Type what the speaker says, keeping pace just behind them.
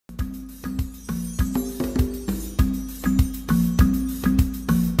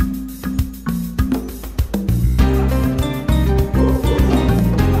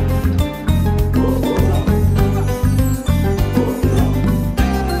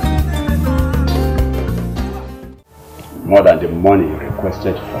more than the money you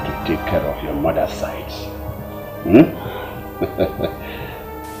requested for to take care of your mother's side. Hmm?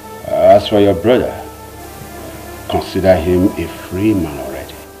 As for your brother, consider him a free man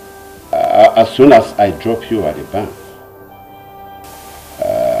already. As soon as I drop you at the bank,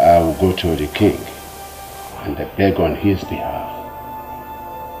 I will go to the king and beg on his behalf.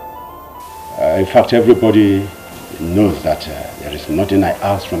 In fact, everybody knows that there is nothing I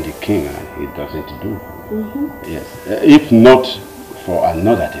ask from the king and he doesn't do. Yes, if not for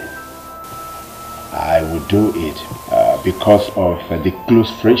another thing, I would do it because of the close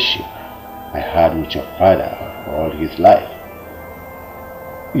friendship I had with your father all his life.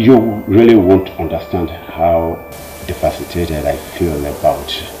 You really won't understand how devastated I feel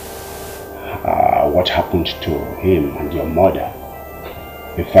about what happened to him and your mother.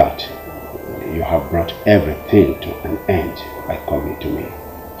 In fact, you have brought everything to an end by coming to me.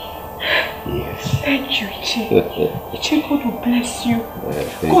 Yes. Thank you, Ichi. Ichi, God will bless you.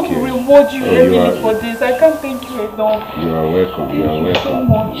 God will reward you heavily for this. I can't thank you enough. You are welcome. You are welcome. So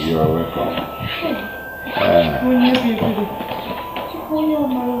much. You are welcome.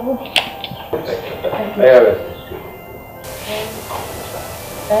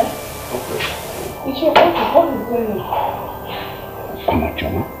 Come on,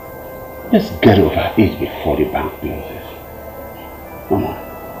 Choma. Let's get over it before the bank closes. Come on.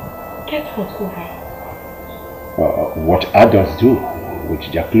 Get what over? What adults do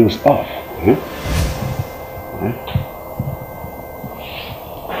with their clothes off. Huh? Huh?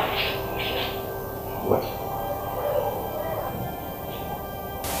 What?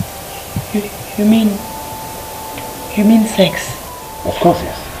 You mean sex? Of course,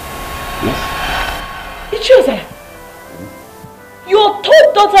 yes. Yes. Ichioza, your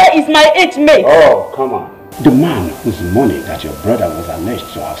third daughter is my age mate. Oh, come on. The man whose money that your brother was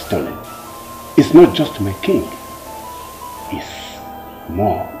alleged to have stolen is not just my king. He's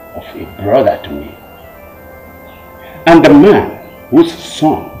more of a brother to me. And the man whose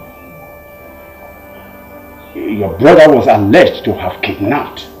son your brother was alleged to have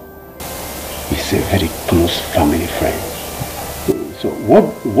kidnapped is a very close family friend. So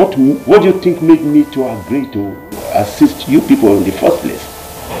what do you think made me to agree to assist you people in the first place?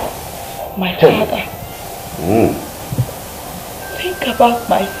 My father. Think about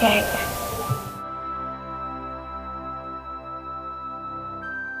my father.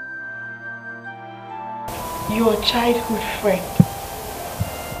 Your childhood friend.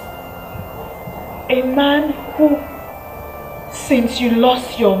 A man who, since you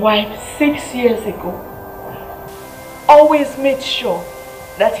lost your wife 6 years ago, always made sure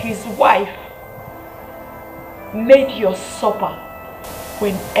that his wife made your supper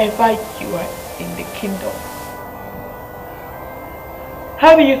whenever you are in the kingdom.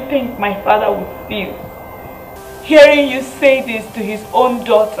 How do you think my father would feel hearing you say this to his own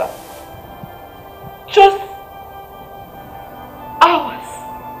daughter just hours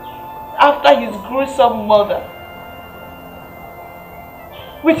after his gruesome murder,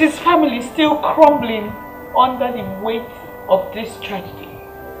 with his family still crumbling under the weight of this tragedy?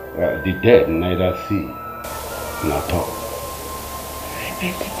 The dead neither see nor talk. I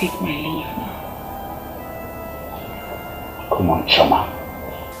beg to take my leave now. Come on, Choma.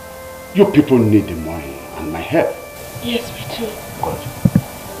 You people need the money and my help. Yes, we do. Good.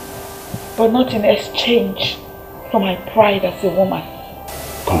 But not in exchange for my pride as a woman.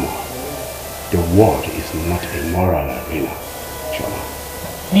 Come on. The world is not a moral arena, Choma.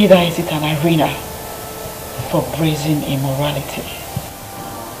 Neither is it an arena for brazen immorality.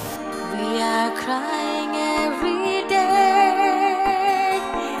 We are crying every day.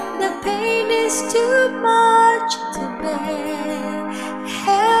 The pain is too much to bear.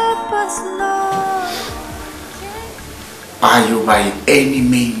 Help us, Lord. Are you by any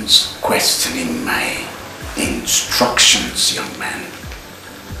means questioning my instructions, young man?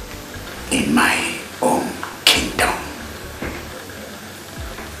 In my own kingdom.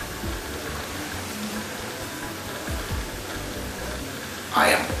 I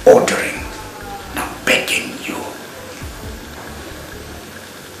am ordering, not begging you.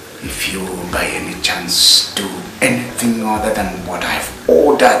 If you by any chance do anything other than what I've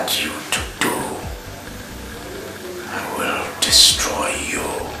ordered you to do, I will destroy you.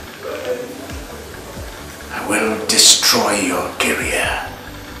 I will destroy your career.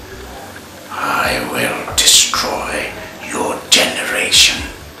 I will destroy your generation.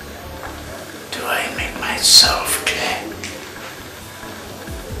 Do I make myself clear?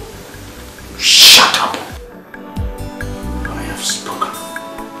 Shut up! I have spoken.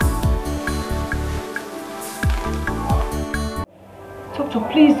 Doctor,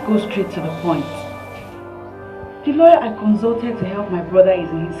 please go straight to the point. The The lawyer I consulted to help my brother is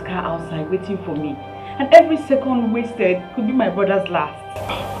in his car outside waiting for me. And every second wasted could be my brother's last.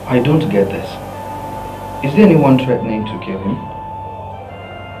 I don't get this. Is there anyone threatening to kill him?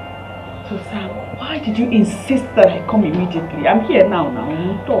 So Sam, why did you insist that I come immediately? I'm here now,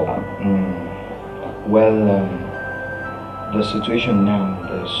 we'll talk. The situation now,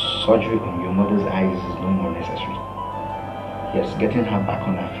 the surgery on your mother's eyes is no more necessary. Yes, getting her back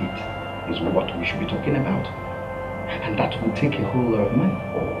on her feet is what we should be talking about. And that will take a whole lot of money.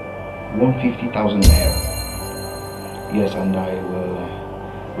 150,000 naira. Yes, and I will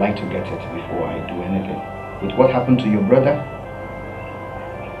like to get it before I do anything. With what happened to your brother,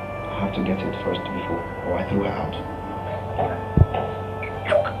 I have to get it first before, or I throw her out.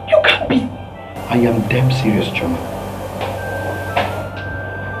 You can't be. I am damn serious, Choma.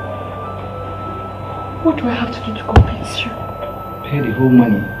 What do I have to do to convince you? Pay the whole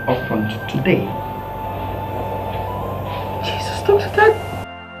money upfront today. Jesus, don't do that.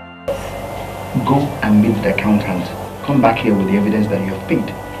 Go and meet the accountant. Come back here with the evidence that you have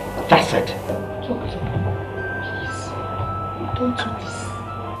paid. That's it. Doctor, please. Don't do this.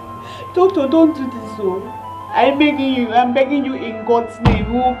 Doctor, don't do this, oh. I'm begging you in God's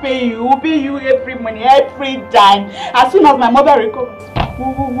name. We will pay you every money, every dime. As soon as my mother recovers, we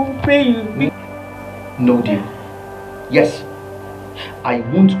will pay you. No deal. Yes. I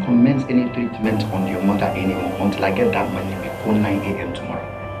won't commence any treatment on your mother anymore until I get that money before 9 a.m. tomorrow.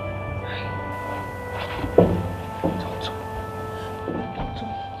 Doctor,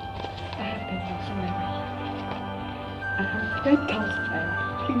 I have 10,000 naira.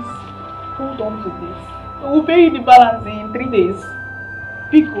 Please, hold on to this. I will pay you the balance in 3 days.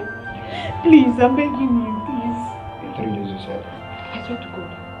 Pico, please, I'm begging you, please. In 3 days, you said? I swear to God.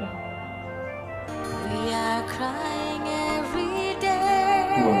 We are crying every day.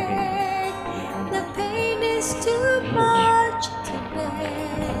 The pain is too much to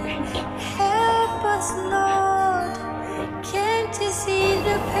bear. Help us, Lord. Can't you see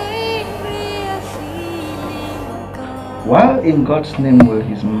the pain we are feeling, God? While in God's name will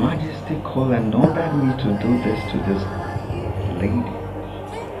His Majesty call and order me to do this to this lady,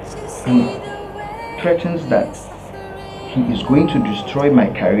 and threatens that he is going to destroy my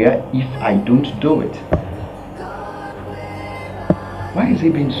career if I don't do it. Why is he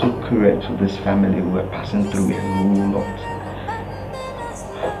being so cruel to this family who are passing through a whole lot?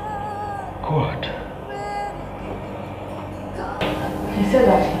 God. He said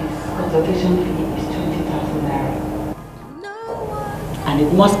that his consultation fee is 20,000 naira. And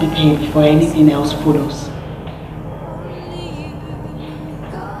it must be paid before anything else follows.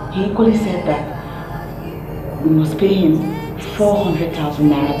 He equally said that we must pay him 400,000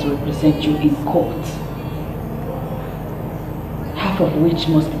 naira to represent you in court. Half of which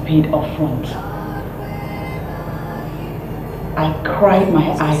must be paid upfront. I cried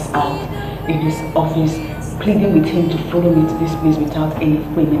my eyes out in his office, pleading with him to follow me to this place without any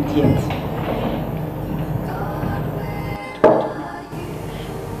payment yet.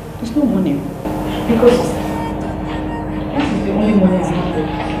 There's no money. Because this is the only money I have to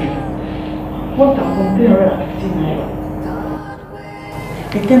pay. 1,350 naira.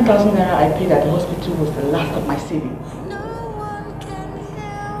 The 10,000 naira I paid at the hospital was the last of my savings.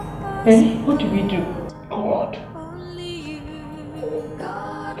 And what do we do? God.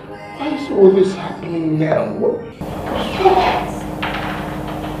 Why is all this happening now?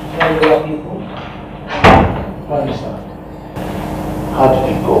 How did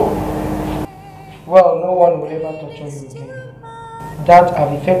it go? Well, no one will ever torture you again. That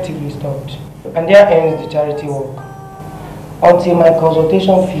have effectively stopped. And there ends the charity work. Until my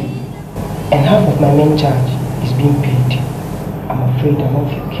consultation fee and half of my main charge is being paid. I'm afraid I'm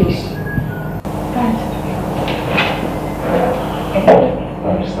off your case.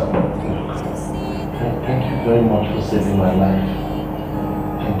 Thank you very much for saving my life.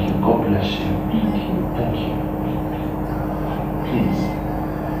 Thank you. God bless you. Thank you. Thank you. Please.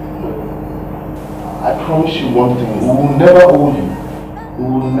 I promise you one thing. We will never owe you. We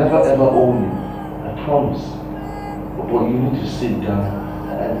will never ever owe you. I promise. But you need to sit down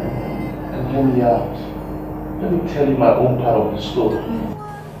and hear me out. Let me tell you my own part of the story.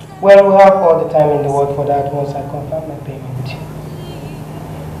 Well, we have all the time in the world for that once I confirm my payment.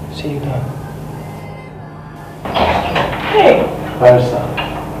 See you then. Hey! Barrister.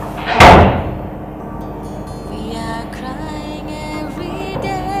 We are crying every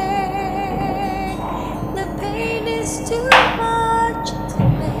day. The pain is too much to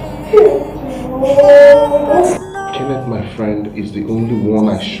bear. Kenneth, my friend, is the only one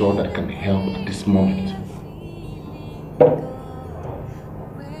I'm sure that can help at this moment.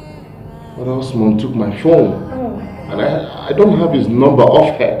 But Osman took my phone. And I don't have his number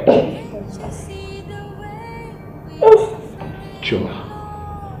offhand.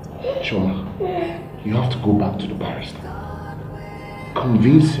 Choma, you have to go back to the barrister.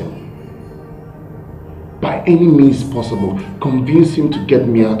 Convince him. By any means possible, convince him to get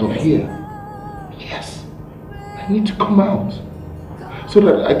me out of here. Yes, I need to come out so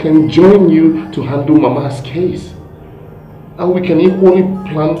that I can join you to handle Mama's case. And we can equally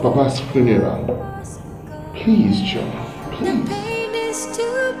plan Papa's funeral. Please, Choma, please. The pain is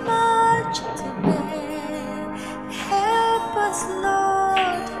too much to bear. Help us,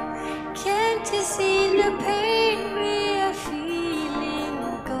 Lord. Can't you see the pain we are feeling?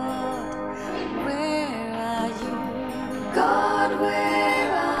 God, where are you? God,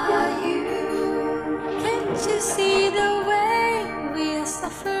 where are you? Can't you see the way we are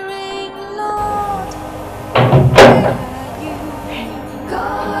suffering, Lord? Where are you?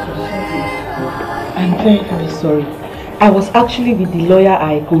 God, where are you? I'm very, very sorry. I was actually with the lawyer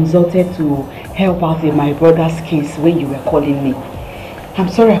I consulted to help out in my brother's case when you were calling me. I'm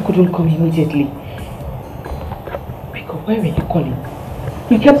sorry I couldn't come immediately. Rico, why were you calling?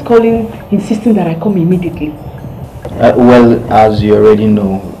 You kept calling, insisting that I come immediately. Well, as you already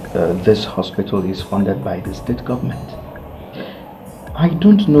know, this hospital is funded by the state government. I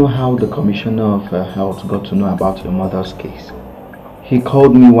don't know how the Commissioner of Health got to know about your mother's case. He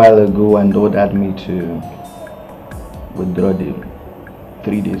called me a while ago and ordered me to withdraw the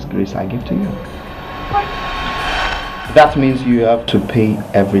 3 days grace I gave to you. That means you have to pay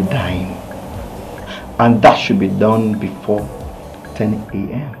every dime. And that should be done before 10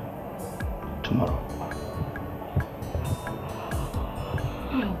 a.m. tomorrow.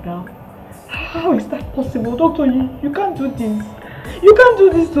 How is that possible? Doctor, you can't do this. You can't do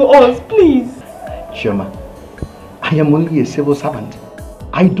this to us, please. Chioma, I am only a civil servant.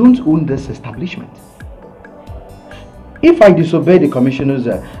 I don't own this establishment. If I disobey the commissioner's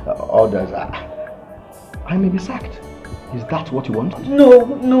orders, I may be sacked. Is that what you want? No,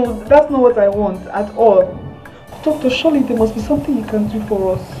 that's not what I want at all. Doctor, surely there must be something you can do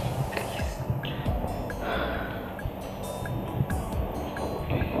for us.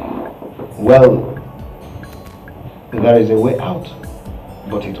 Well, there is a way out,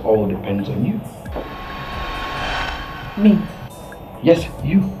 but it all depends on you. Me? Yes,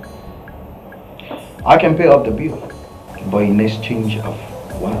 you. I can pay up the bill, but in exchange of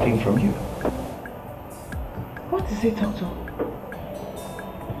one thing from you. What is it, doctor?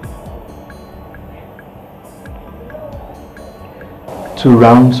 2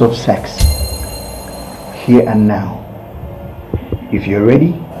 rounds of sex, here and now. If you're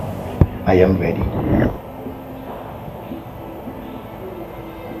ready, I am ready.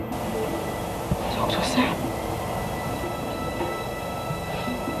 Dr. Sam,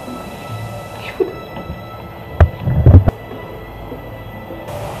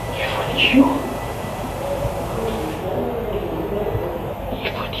 you.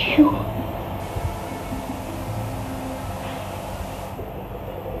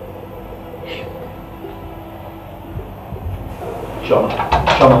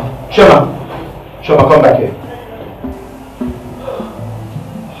 Shoma, come back here.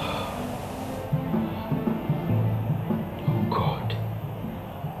 Oh God.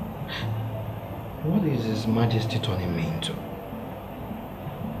 What is His Majesty turning me into?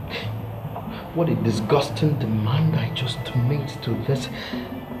 What a disgusting demand I just made to this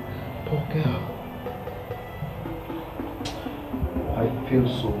poor girl. I feel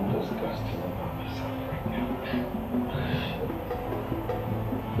so disgusted about myself right now.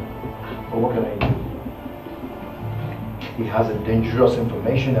 But what can I do? He has a dangerous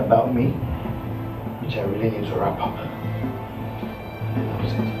information about me, which I really need to wrap up. And he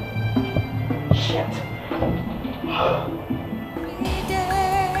knows it. Shit.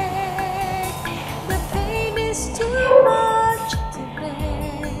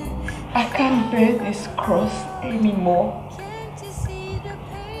 I can't bear this cross anymore.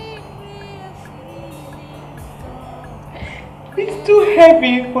 It's too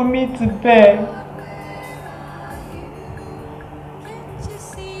heavy for me to bear.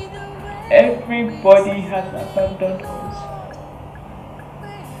 Everybody has abandoned us.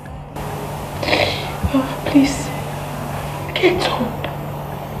 Oh, please, get up.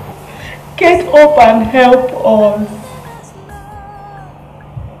 Get up and help us.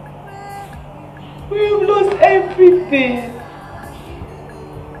 We've lost everything.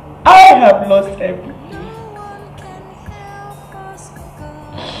 I have lost everything.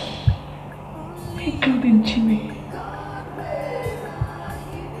 Including Jimmy.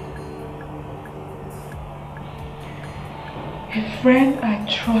 A friend I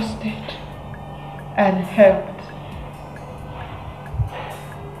trusted and helped.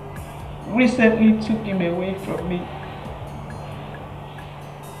 recently took him away from me.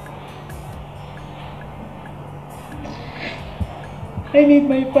 I need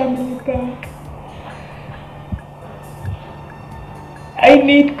my family back. I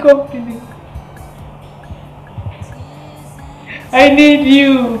need company. I need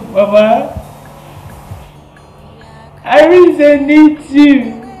you, Mama. I really need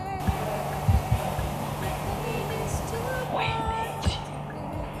you.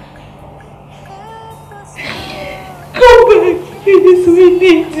 Come back, please. We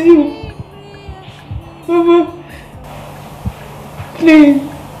need you, Mama. Please.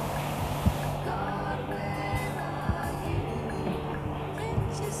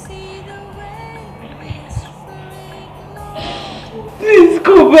 Please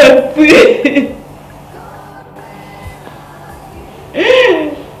come back, please.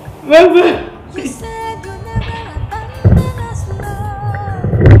 Mama. You said you'll never abandon us,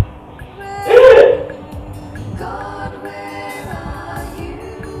 Lord. God, where are you?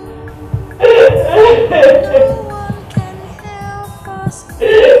 No one can help us.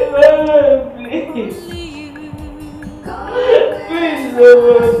 Mama, please. Only you. Please,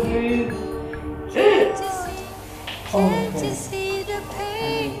 Mama, please. Can't you see the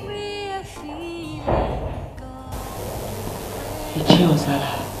pain we are feeling?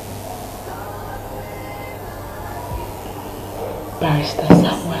 Ichiozala. Barrister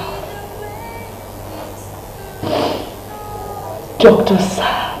Samuel. Dr.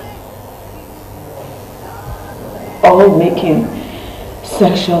 Sam. All making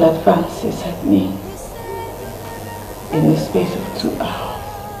sexual advances at me in the space of 2 hours.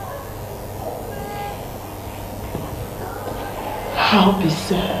 How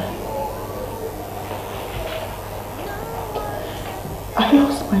bizarre. I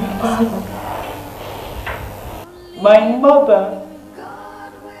lost my father, my mother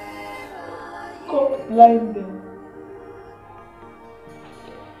got blinded,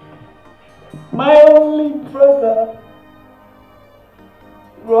 my only brother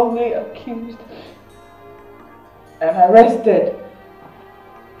wrongly accused and arrested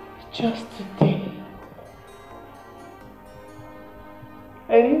just today.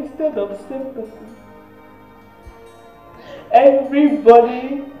 And instead of sympathy,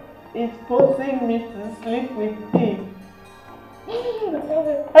 everybody is forcing me to sleep with him.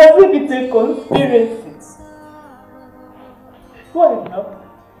 As if it's a conspiracy. Why now?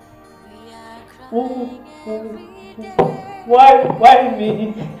 Why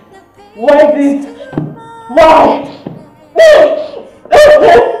me? Why this? Why?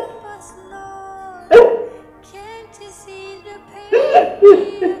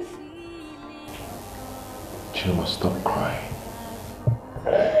 Chima, stop crying.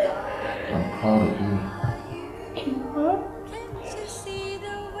 I'm proud of you. Chima?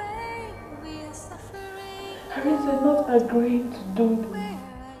 Harrison not agreeing to do this.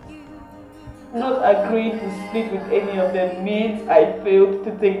 Not agreeing to sleep with any of them means I failed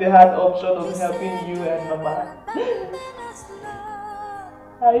to take the hard option of helping you and Mama.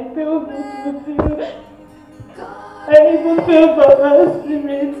 I failed with you. I even failed Mama's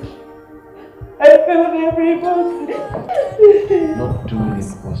spirit. I failed everybody. Not doing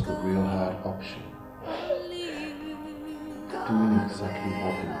it was the real hard option. Doing exactly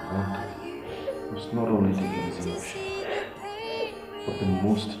what we wanted was not only the easy option, but the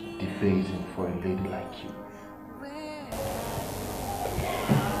most debasing for a lady like you.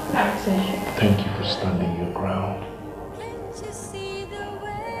 Thank you for standing your ground.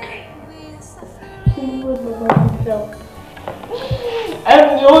 I'm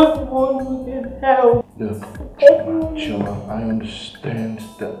the only one who can help. Look, Chima, I understand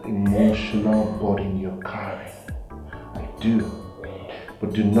the emotional burden you're carrying. I do.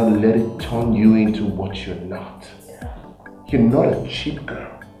 But do not let it turn you into what you're not. You're not a cheap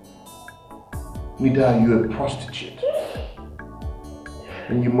girl. Neither are you a prostitute.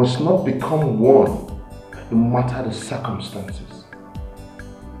 And you must not become one, no matter the circumstances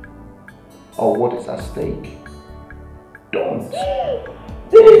or what is at stake. Don't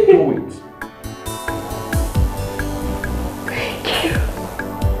do it. Thank you.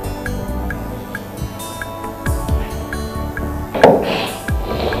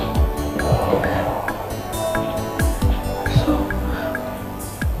 So,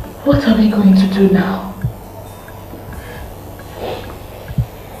 what are we going to do now?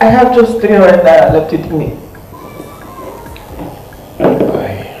 I have just 300 naira left with me.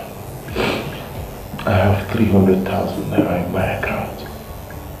 I have 300,000 naira in my account.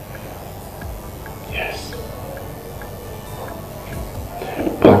 Yes.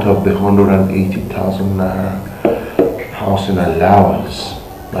 Part of the 180,000 naira housing allowance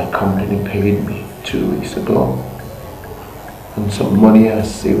My company paid me 2 weeks ago. And some money I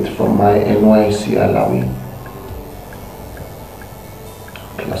saved from my NYC allowing.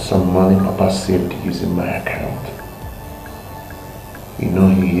 Plus some money Papa saved using my account. You know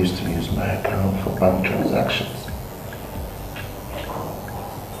he used to use my account for bank transactions.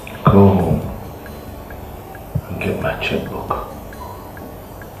 Go home and get my checkbook.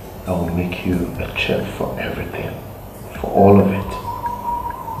 I will make you a check for everything, for all of it.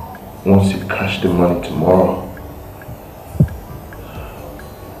 Once you cash the money tomorrow,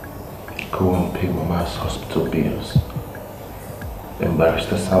 go and pay Mama's hospital bills and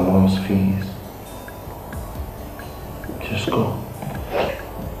Barrister Samuel's fees. Just go.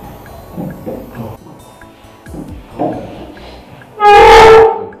 Go.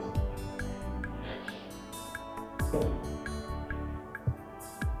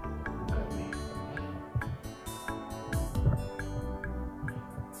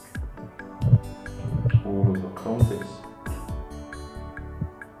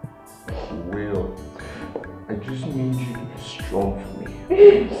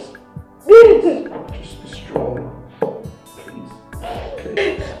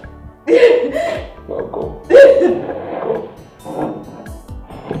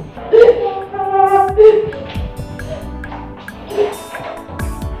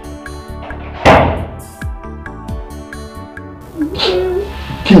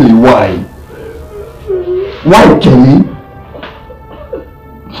 Why, Kelly?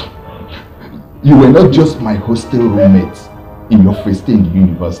 You were not just my hostel roommate in your first day in the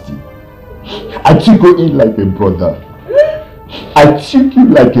university. I took you in like a brother. I took you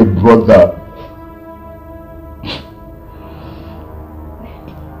like a brother.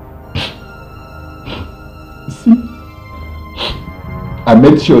 See, I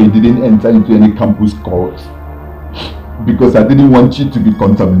made sure you didn't enter into any campus calls because I didn't want you to be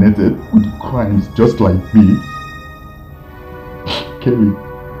contaminated with crimes just like me. Kelly,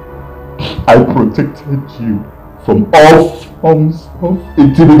 I protected you from all forms of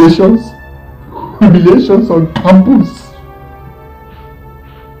intimidations, humiliations on campus.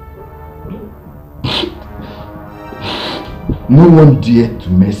 No one dared to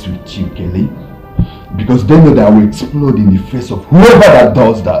mess with you, Kelly, because they know that I will explode in the face of whoever that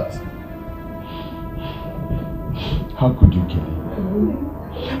does that. How could you, Kelly?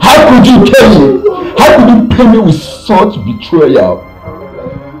 How could you, Kelly? How could you pay me with such betrayal?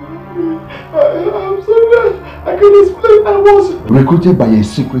 I'm sorry, I can explain. I was recruited by a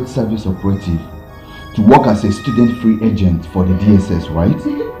secret service operative to work as a student-free agent for the DSS, right?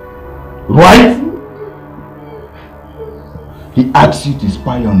 Right? He asked you to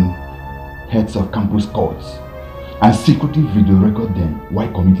spy on heads of campus courts and secretly video record them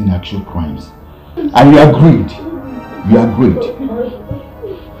while committing actual crimes. And you agreed. You agreed.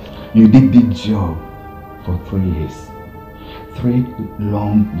 You did the job for 3 years. 3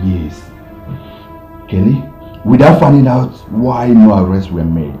 long years. Kelly, without finding out why no arrests were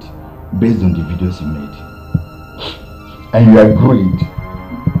made based on the videos you made. And you agreed.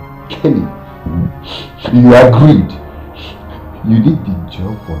 Kelly, you agreed. You did the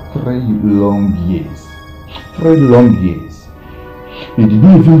job for 3 long years. 3 long years. You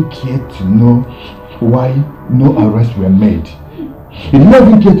didn't even care to know why no arrests were made. You didn't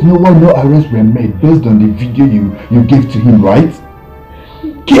even care to know why no arrests were made based on the video you gave to him, right?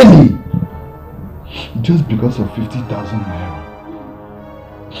 Kelly! Just because of 50,000 naira.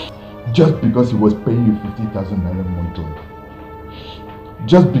 Just because he was paying you 50,000 naira monthly.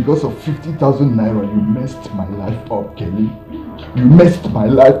 Just because of 50,000 naira, you messed my life up, Kelly. You messed my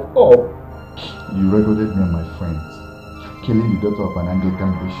life up. You recorded me and my friends killing the daughter of an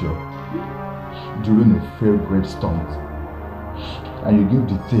Anglican bishop during a fair grade stunt. And you gave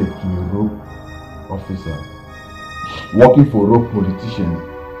the tape to a rogue officer working for rogue politicians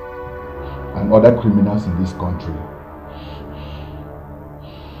and other criminals in this country.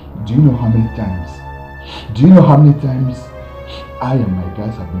 Do you know how many times? Do you know how many times I and my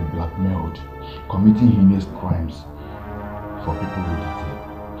guys have been blackmailed, committing heinous crimes for people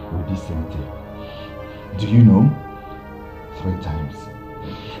with this same tape? Do you know? 3 times.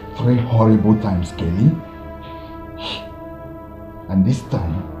 3 horrible times, Kelly. And this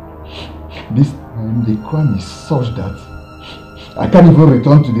time the crime is such that I can't even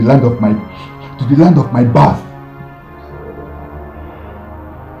return to the land of my birth.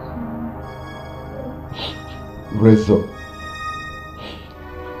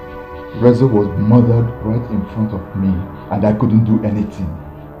 Rezo was murdered right in front of me and I couldn't do anything.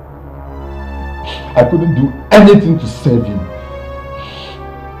 I couldn't do anything to save him.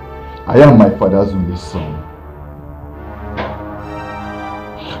 I am my father's only son.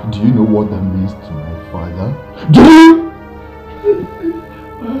 Do you know what that means to my father? Do you?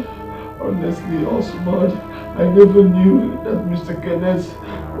 Honestly, Osman, I never knew that Mr. Kenneth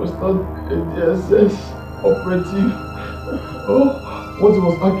was not a DSS operative. Oh, what he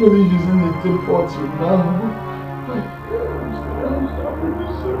was actually using the tape for to now. I'm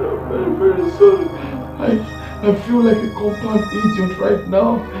very, very sorry. I feel like a compound idiot right now.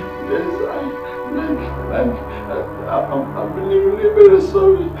 Yes, I'm really, really very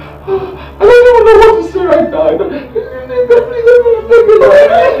sorry. I don't even know what to say right now.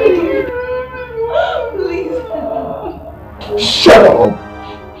 Please. Shut up!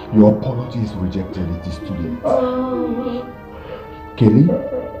 Your apology is rejected. It is too late. Kelly,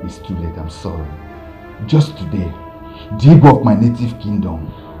 it's too late. I'm sorry. Just today, dig up my native kingdom.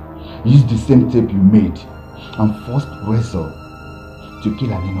 Use the same tape you made and forced Razor to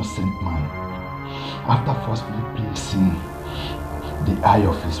kill an innocent man after forcefully piercing the eye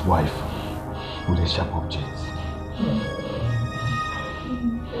of his wife with a sharp object.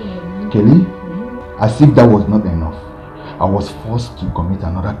 Kelly, as if that was not enough, I was forced to commit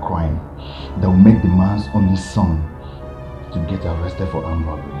another crime that will make the man's only son to get arrested for armed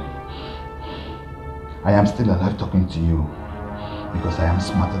robbery. I am still alive talking to you because I am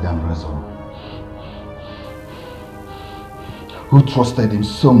smarter than Razor, who trusted him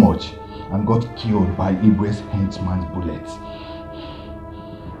so much and got killed by Igwe's henchman's bullet.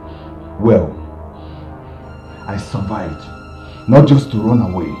 Well, I survived, not just to run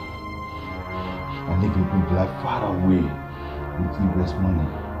away and live a good life far away with Igwe's money,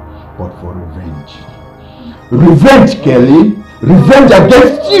 but for revenge. Revenge, Kelly! Revenge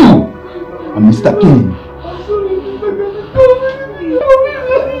against you! And Mr. King.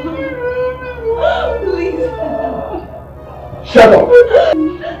 Shut up!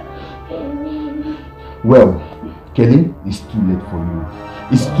 Well, Kelly, it's too late for you.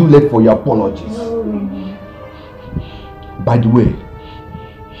 It's too late for your apologies. By the way,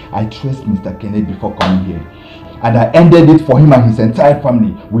 I traced Mr. Kenneth before coming here, and I ended it for him and his entire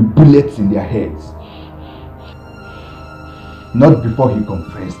family with bullets in their heads. Not before he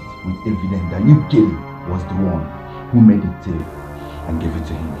confessed with evidence that you, Kelly, was the one who made the tape and gave it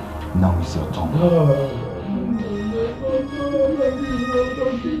to him. Now it's your turn.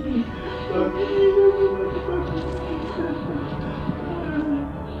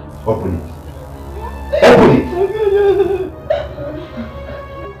 Open it. Open it!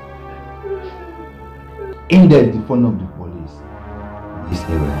 In there is the phone of the police in this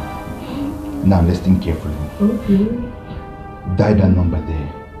area. Now listen carefully. Okay. Dial that number there.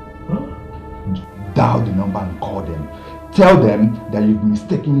 Huh? Dial the number and call them. Tell them that you've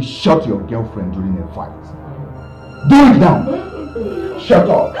mistakenly shot your girlfriend during a fight. Do it now! Shut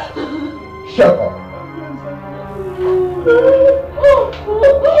up! Shut up!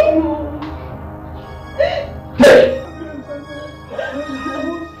 Take!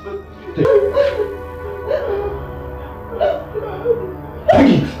 Take! Take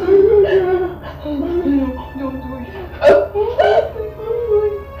it! Don't do it.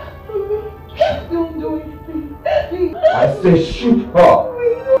 Don't do it, please. I say shoot her!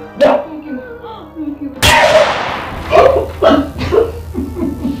 Now! Thank you. Thank you.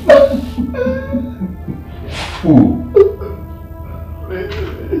 Fool!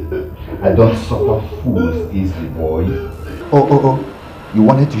 I don't suffer fools easily, boy. Oh. You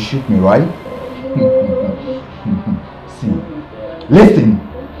wanted to shoot me, right? See, listen.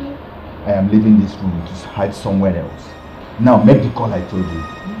 I am leaving this room to hide somewhere else. Now make the call I told you.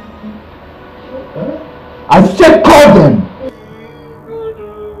 I said call them!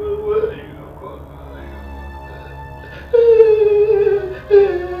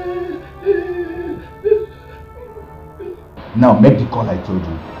 Now make the call I told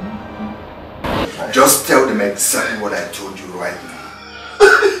you. Just tell them exactly what I told you right now.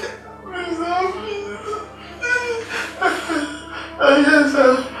 Yes,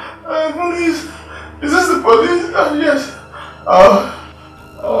 police. Is this the police? Yes.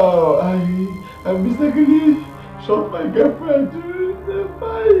 I mistakenly shot my girlfriend during the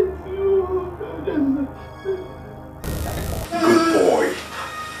fight. Good boy.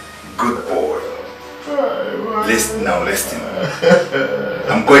 Good boy. Listen now, listen.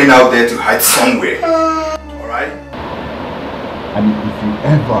 I'm going out there to hide somewhere. Alright? And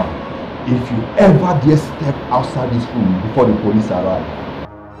if you ever dare step outside this room before the police arrive,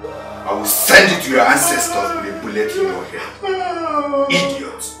 I will send it to your ancestors with a bullet in your head. Idiot.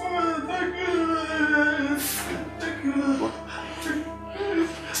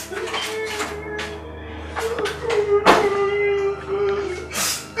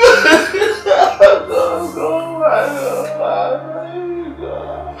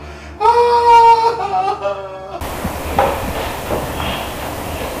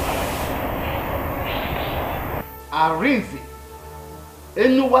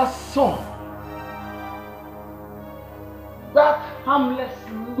 Enua's son, that harmless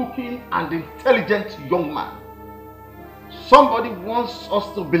looking and intelligent young man, somebody wants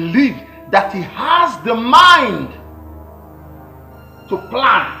us to believe that he has the mind to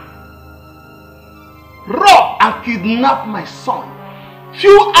plan, rob and kidnap my son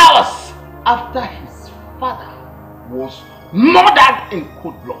few hours after his father was murdered in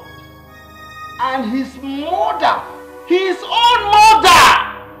cold blood. And his mother, his own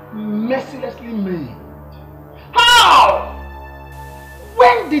mother, mercilessly maimed. How?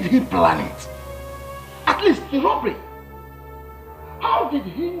 When did he plan it? At least the robbery. How did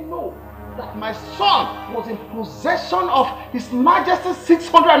he know that my son was in possession of His Majesty's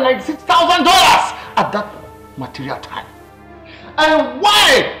 $696,000 at that material time? And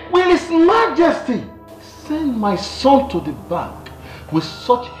why will His Majesty send my son to the bank with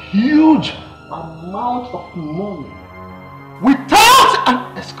such huge amount of money without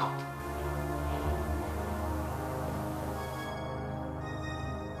an escort?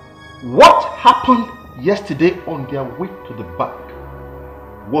 What happened yesterday on their way to the bank?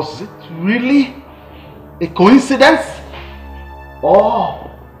 Was it really a coincidence or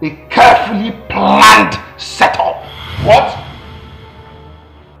a carefully planned setup? What?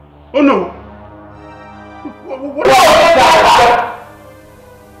 Oh no! What is that?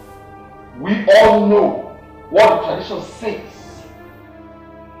 We all know what the tradition says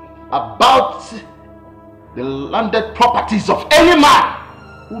about the landed properties of any man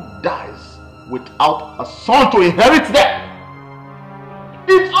who dies without a son to inherit them.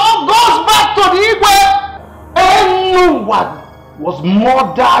 It all goes back to the Igwe. Anyone was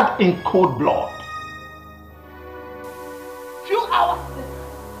murdered in cold blood. Few hours later,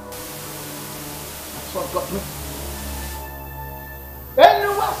 that's what got me.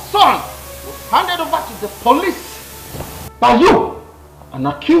 Anyone's son was handed over to the police by you and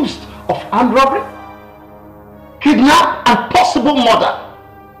accused of armed robbery, kidnap and possible murder.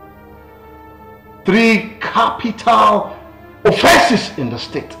 3 capital offenses in the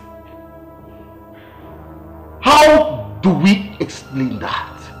state. How do we explain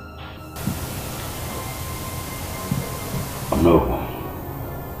that? No.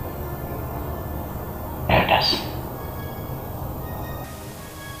 Elders.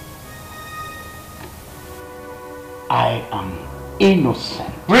 I am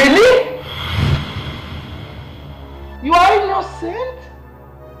innocent. Really? You are innocent?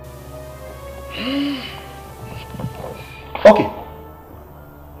 Okay.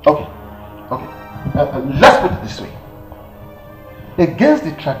 Let's put it this way. Against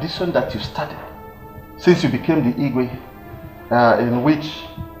the tradition that you started since you became the Igwe, in which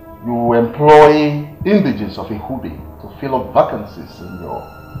you employ indigenes of Ihube to fill up vacancies in your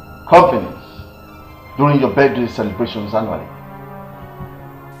companies during your birthday celebrations annually.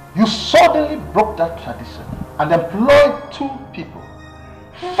 You suddenly broke that tradition and employed 2 people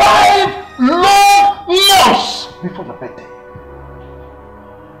 5 long months before your birthday.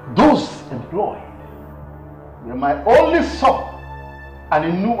 Those employed were my only son and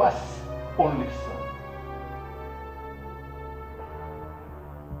Inua's only son.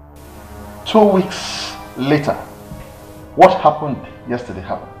 2 weeks later, what happened yesterday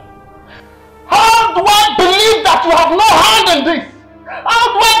happened. How do I believe that you have no hand in this?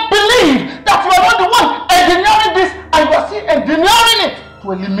 How do I believe that you are not the one engineering this and you are still engineering it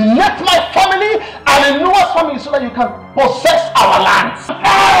to eliminate my family and Inua's family so that you can possess our lands?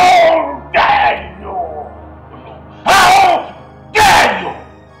 How dare you! How dare you!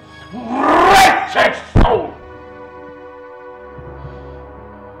 Wretched soul!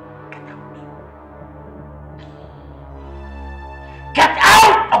 Get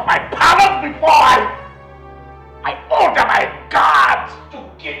out of my palace before I order my guards to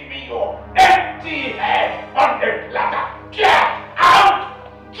give me your empty head on the platter. Get out!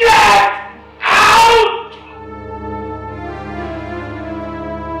 Get out!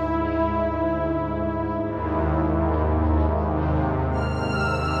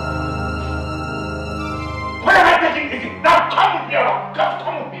 What am I taking easy? Now come with me,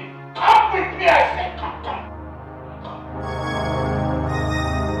 come with me. Come with me, I say, come.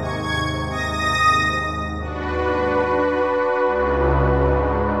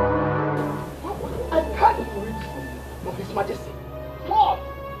 His Majesty. What?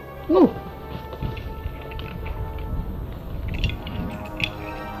 No.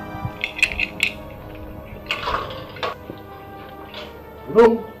 No.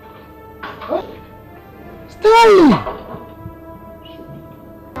 Huh? Stanley!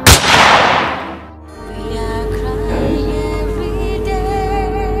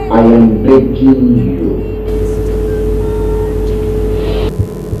 I am begging you.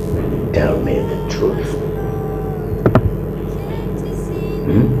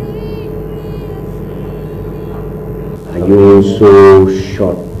 so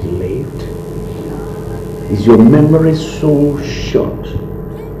short-lived? Is your memory so short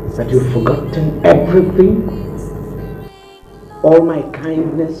that you've forgotten everything? All my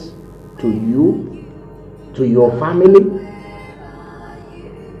kindness to you, to your family?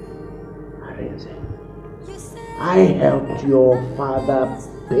 I helped your father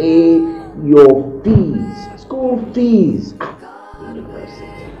pay your fees, school fees at university.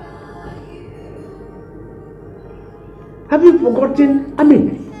 Have you forgotten? I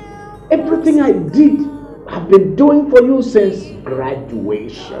mean, everything I did, I've been doing for you since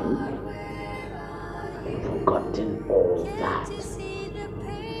graduation. Have you forgotten all that?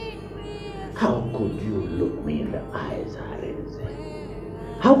 How could you look me in the eyes,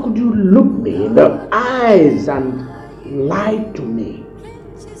 Arinze? How could you look me in the eyes and lie to me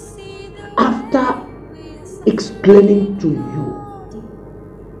after explaining to you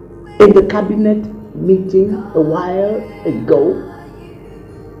in the cabinet meeting a while ago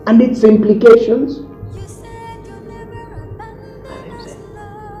and its implications?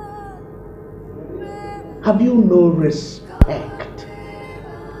 Have you no respect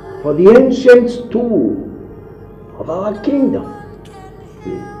for the ancient stool of our kingdom?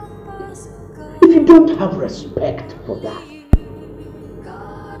 If you don't have respect for that,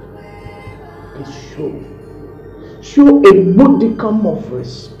 please show a modicum of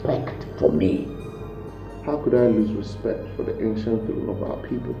respect for me. How could I lose respect for the ancient throne of our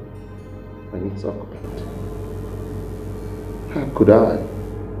people and its occupant? How could I,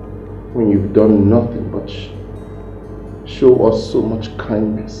 when you've done nothing but show us so much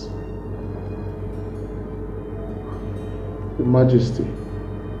kindness? Your Majesty,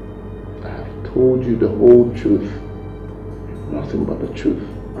 I have told you the whole truth, nothing but the truth.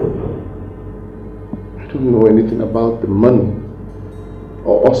 I don't know anything about the money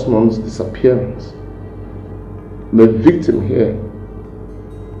or Osman's disappearance. I'm a victim here.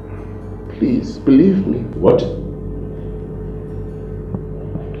 Please, believe me. What?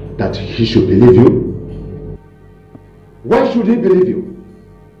 That he should believe you? Why should he believe you?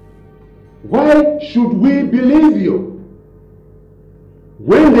 Why should we believe you?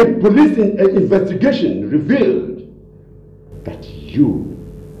 When the police investigation revealed that you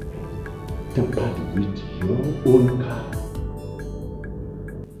tampered with your own car,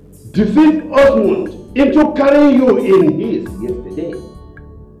 deceived Osmond into carrying you in his yesterday,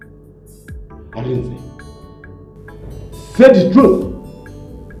 Arinze, say the truth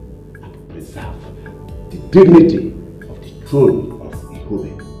and preserve the dignity of the throne of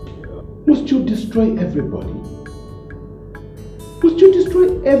Ihobe. Must you destroy everybody? Must you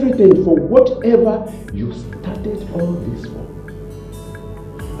destroy everything for whatever you started all this for?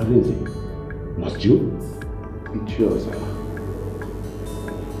 Arinze, must you? It's yours,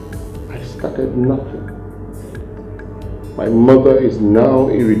 I started nothing. My mother is now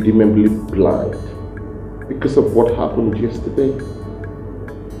irredeemably blind because of what happened yesterday.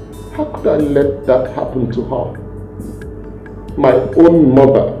 How could I let that happen to her? My own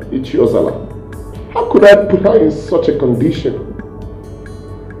mother, Ichiozala. How could I put her in such a condition?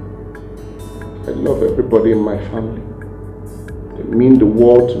 I love everybody in my family. They mean the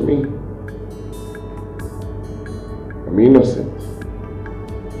world to me. I'm innocent.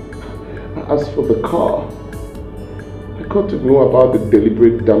 As for the car, I got to know about the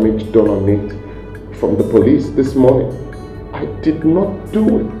deliberate damage done on it from the police this morning. I did not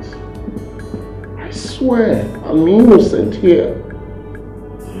do it. I swear, I'm innocent here.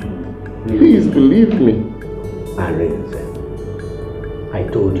 Please believe me. Arinze, I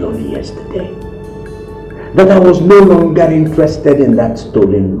told you only yesterday that I was no longer interested in that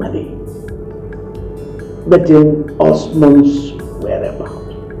stolen money, but in Osman's whereabouts.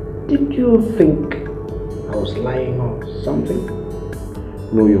 Did you think I was lying or something?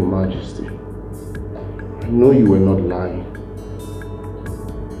 No, Your Majesty. I know you were not lying.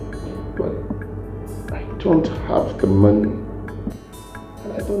 But I don't have the money.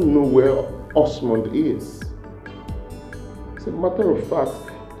 And I don't know where Osmond is. As a matter of fact,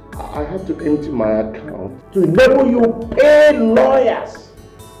 I had to empty my account to enable you pay lawyers.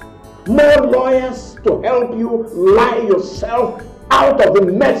 More lawyers to help you lie yourself out of the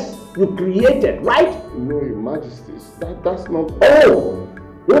mess you created, right? No, Your Majesty, that's not... Oh!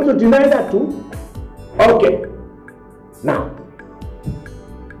 You want to deny that too? Okay. Now,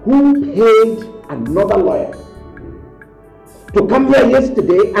 who paid another lawyer to come here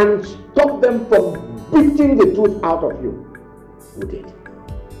yesterday and stop them from beating the truth out of you? Who did?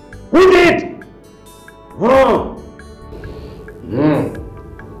 Who did? Huh? Alright.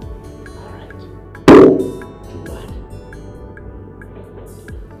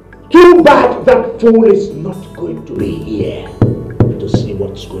 Too bad that fool is not going to be here.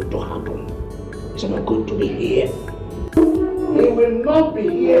 what's going to happen. He's not going to be here. He will not be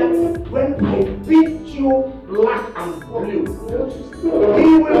here when I beat you black and blue.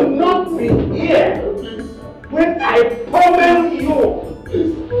 He will not be here when I pummel you.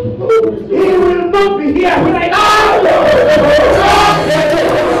 He will not be here when I...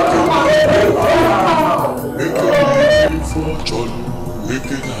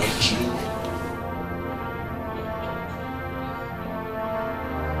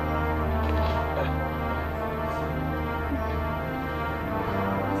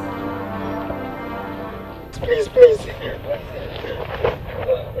 Please.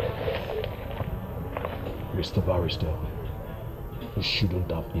 Mr. Barrister, you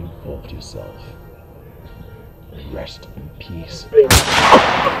shouldn't have involved yourself. Rest in peace.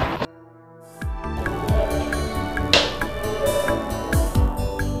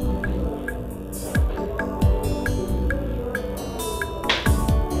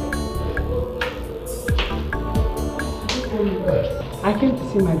 I came to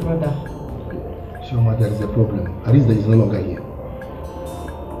see my brother. Shoma, there is a problem. Arisa is no longer here.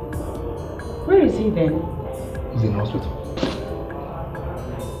 Where is he then? He's in hospital.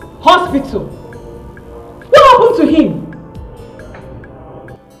 Hospital? What happened to him?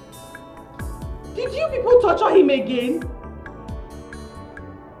 Did you people torture him again?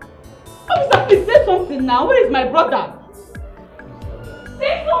 Officer, please say something now. Where is my brother?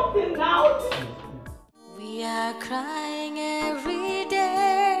 Say something now. We are crying every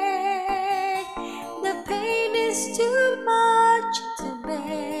day. The pain is too much to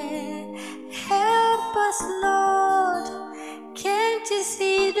bear. Help us, Lord. Can't you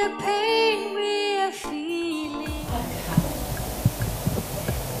see the pain we are feeling?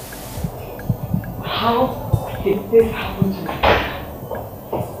 How did this happen to my brother?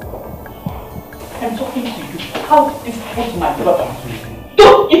 I'm talking to you. How did this happen to my brother?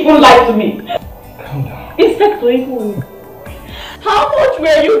 Don't even lie to me. Calm down. Inspector, even how much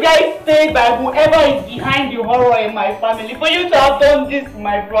were you guys paid by whoever is behind the horror in my family for you to have done this to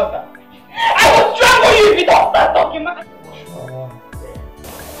my brother? I will strangle you if you don't start talking, man.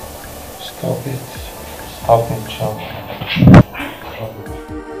 Stop it. Stop it, child.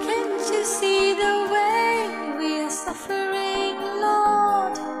 Can't you see the way we are suffering,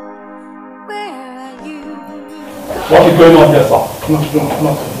 Lord? Where are you? What is going on here, sir?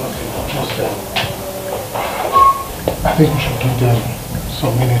 Nothing. I think we should give them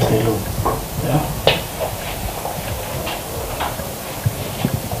some minutes alone. Yeah?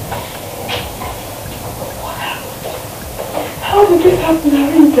 How did this happen,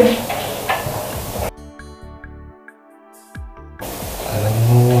 Arinze? I don't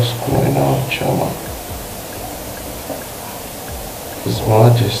know what's going on, Chama. His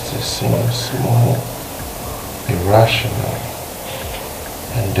Majesty seems more irrational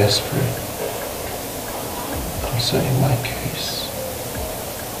and desperate concerning my case.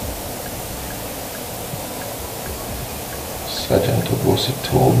 Sergeant Obosi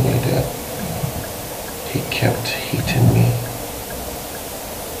told me that he kept hitting me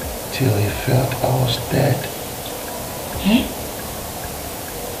till he felt I was dead.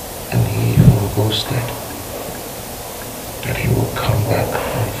 And he even boasted that he will come back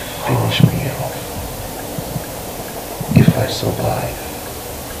and finish me off if I survive.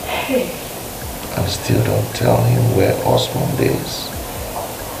 And still don't tell him where Osmond is.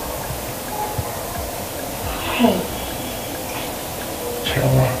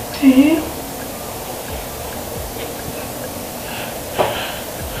 Chama,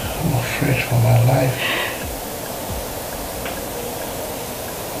 I'm afraid for my life.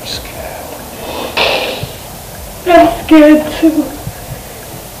 I'm scared. I'm scared too.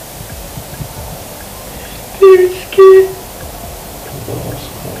 Very scared. What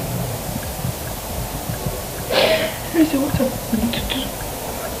are we going to do?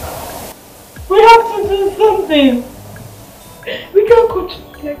 We have to do something. We can't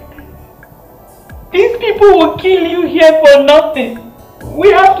continue like this. These people will kill you here for nothing.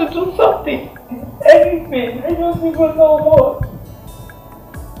 We have to do something. Anything. I don't even know what.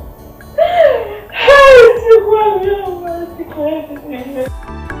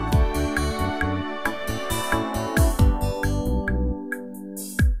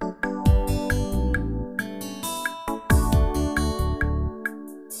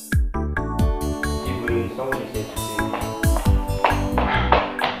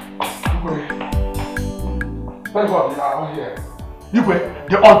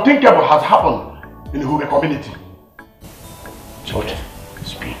 The unthinkable has happened in the Hube community. George,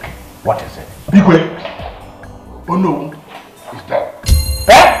 speak. What is it? Igwe, Ono is dead.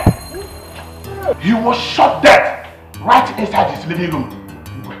 Eh? He was shot dead right inside his living room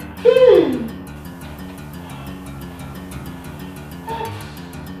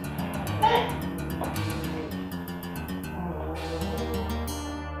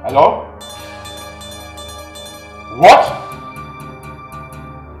Hello? What?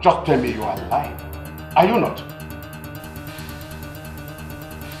 Just tell me you are lying. Are you not?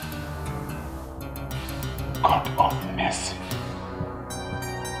 God of mercy.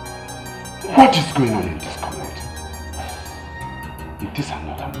 What is going on in this community? It is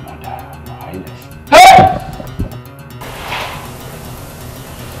another murder, Your Highness. Hey!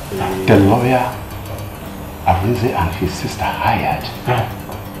 The lawyer Arinze and his sister hired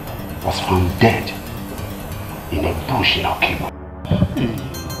was found dead in a bush in Okibo.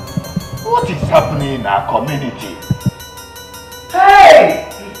 What is happening in our community? Hey!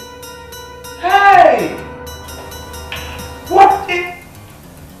 Hey! What is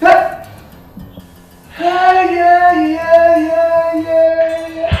that? Hey, yeah.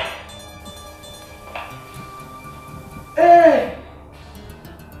 Hey!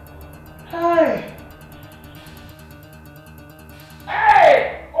 Hey!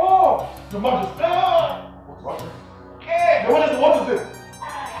 Hey! Oh! Your Majesty! What? Hey! Your Majesty, what is it?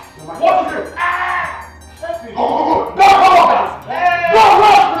 What is it? Help me! Go! No! Hey! No!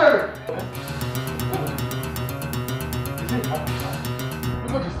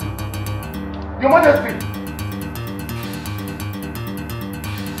 Your Majesty!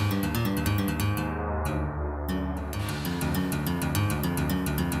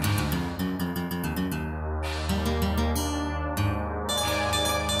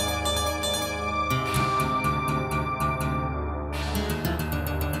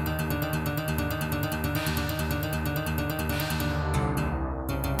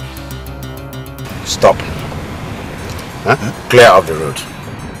 Stop. Huh? Clear off the road.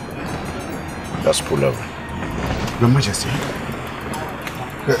 Just pull over. Your Majesty.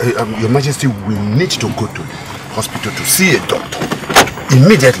 Your Majesty, we need to go to the hospital to see a doctor.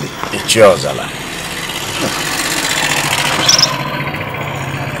 Immediately. It's yours, Allah.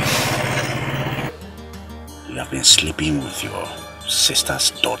 You have been sleeping with your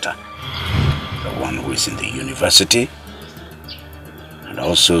sister's daughter. The one who is in the university. And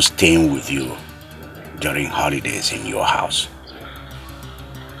also staying with you during holidays in your house.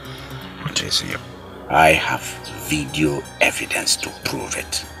 What is it? I have video evidence to prove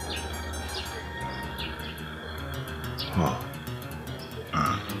it. Oh.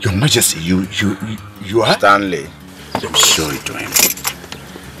 Your Majesty, you are? Stanley, show it to him.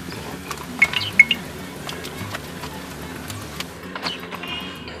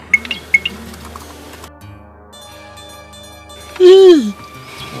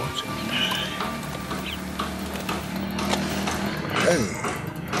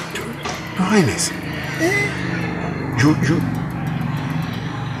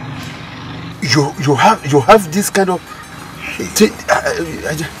 Your Highness, you have this kind of thing.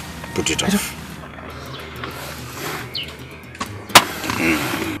 Put it off.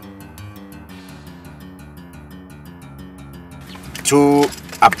 Two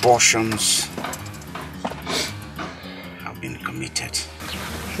abortions have been committed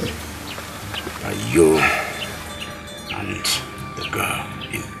by you and the girl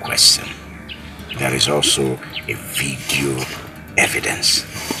in question. There is also a video evidence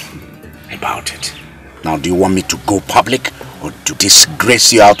about it. Now, do you want me to go public or to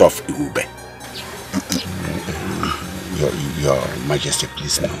disgrace you out of Ihube? Your Majesty,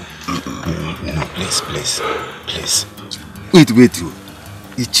 please, no. No, please. Wait.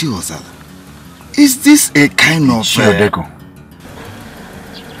 Ichiozala. Is this a kind of...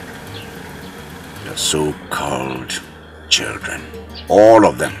 The so-called children, all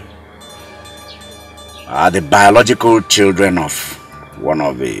of them, are the biological children of one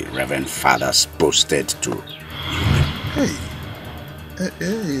of the Reverend Fathers posted to Hey.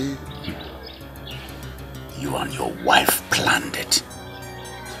 You and your wife planned it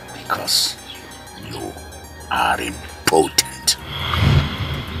because you are impotent.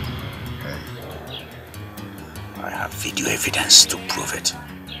 I have video evidence to prove it.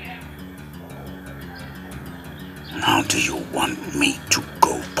 Now, do you want me to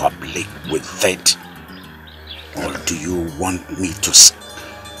go public with it? Or do you want me to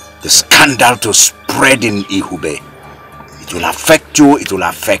the scandal to spread in Ihube? It will affect you, it will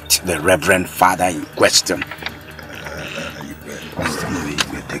affect the Reverend Father in question.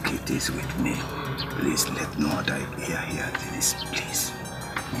 You take it easy with me. Please let no other hear this, please.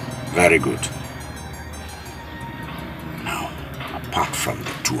 Very good. Now, apart from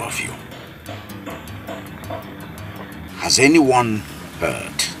the two of you, has anyone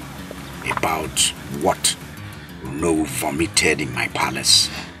heard about what Uno vomited in my palace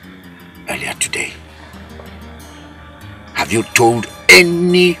earlier today? Have you told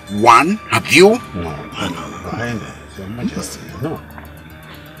anyone? Have you? No, Your Majesty, no.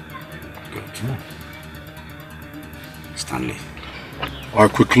 Good. Stanley. I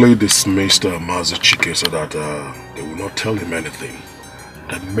quickly dismissed Chacha Eke so that they will not tell him anything.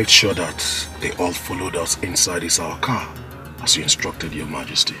 Then made sure that they all followed us inside our car, as you instructed, Your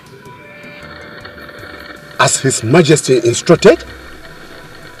Majesty. As His Majesty instructed?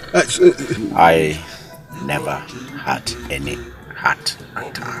 I never had any heart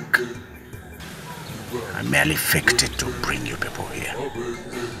attack. I merely faked it to bring you people here.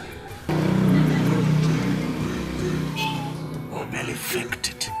 I merely faked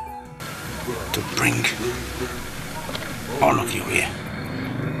it to bring all of you here.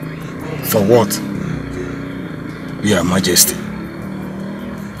 For what? Your Majesty.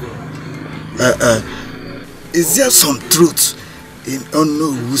 Is there some truth in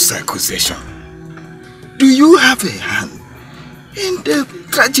Onowu's accusation? Do you have a hand in the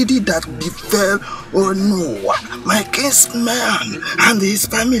tragedy that befell Onowa, my kinsman, and his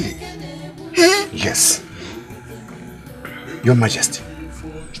family? Eh? Yes. Your Majesty.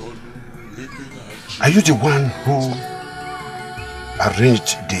 Are you the one who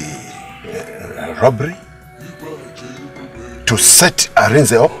arranged the robbery? To set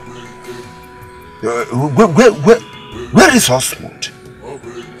Arinze up? Where is Osmond?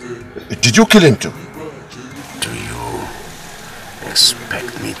 Did you kill him too? Do you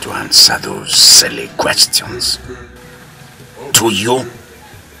expect me to answer those silly questions? To you?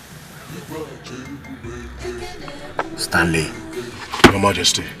 Stanley. Your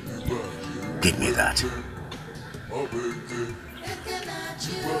Majesty. Give me that.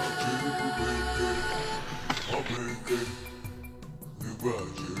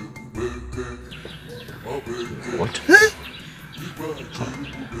 What?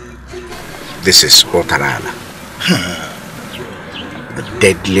 This is Otarala. The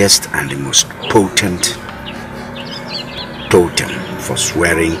deadliest and the most potent totem for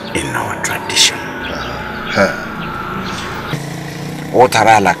swearing in our tradition.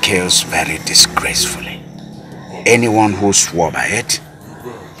 Otarala kills very disgracefully anyone who swore by it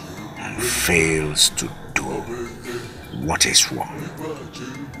and fails to do what is swore.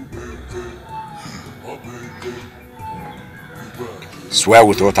 Swear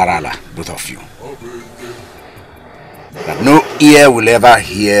with Otarala, both of you, that no ear will ever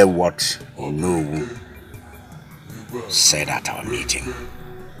hear what Onowu said at our meeting,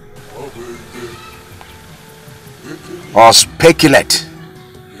 or speculate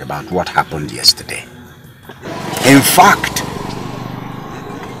about what happened yesterday. In fact,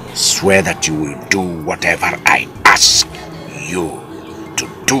 swear that you will do whatever I ask you to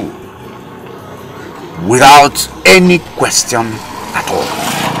do without any question at all.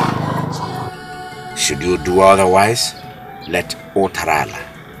 Should you do otherwise, let Otarala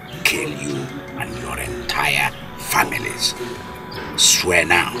kill you and your entire families. Swear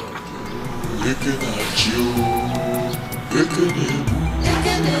now.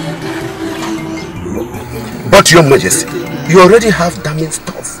 But Your Majesty, you already have damning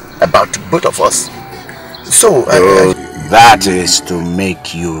stuff about both of us. So, that is to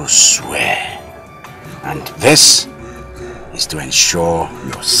make you swear. And this is to ensure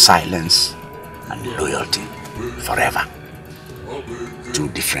your silence and loyalty forever. Two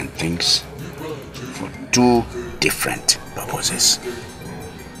different things for two different purposes.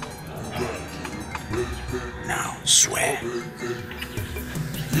 Now swear.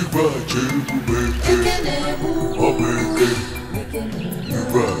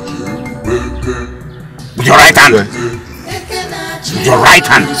 With your right hand. With your right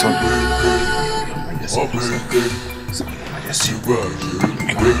hand.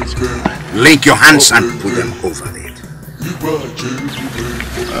 Link your hands and put them over it.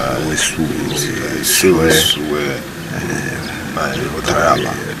 We swear by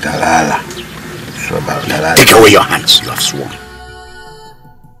Otarala. Take away your hands, you have sworn.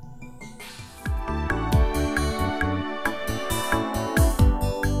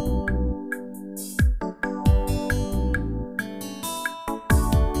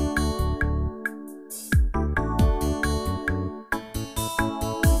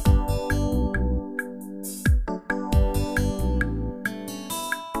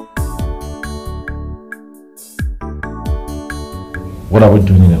 What are we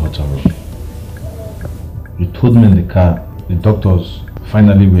doing in the hotel room? You told me in the car, the doctors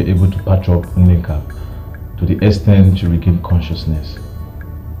finally were able to patch up Nneka to the extent she regained consciousness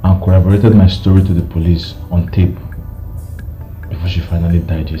and corroborated my story to the police on tape before she finally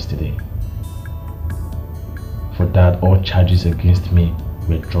died yesterday. For that, all charges against me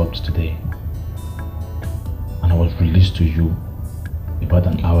were dropped today. And I was released to you about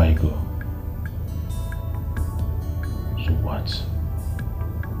an hour ago. So what?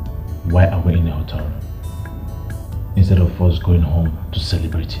 Why are we in a hotel room instead of us going home to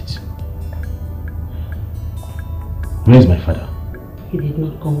celebrate it? Where is my father? He did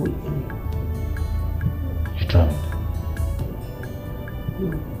not come with me. He traveled?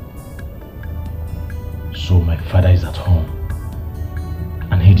 No. So my father is at home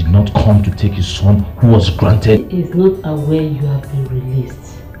and he did not come to take his son who was granted. He is not aware you have been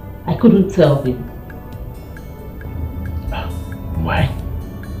released. I couldn't tell him. Why?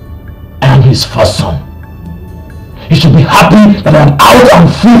 I am his first son. He should be happy that I am out and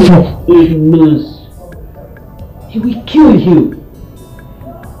free from. He knows. He will kill you.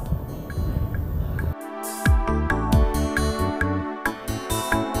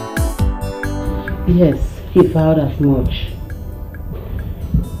 Yes, he vowed as much.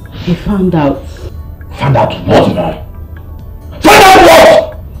 He found out. Found out what, man? Found out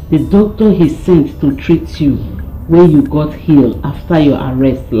what? The doctor he sent to treat you when you got healed after your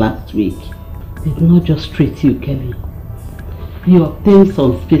arrest last week did not just treat you, Kelly. He obtained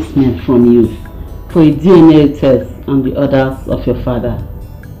some specimen from you for a DNA test on the orders of your father.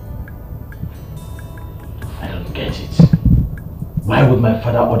 I don't get it. Why would my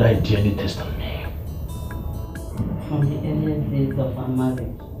father order a DNA test on me? From the earliest days of our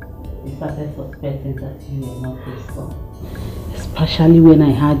marriage, we started suspecting that you were not his son. Especially when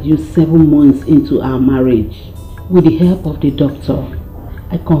I had you 7 months into our marriage. With the help of the doctor,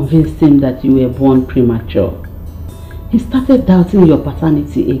 I convinced him that you were born premature. He started doubting your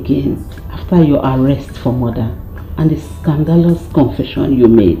paternity again after your arrest for murder and the scandalous confession you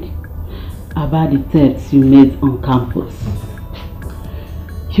made about the thefts you made on campus.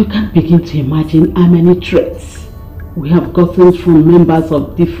 You can't begin to imagine how many threats we have gotten from members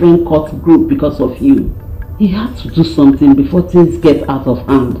of different court groups because of you. He had to do something before things get out of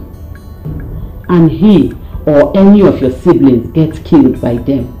hand. And he or any of your siblings gets killed by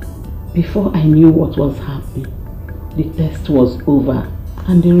them. Before I knew what was happening, the test was over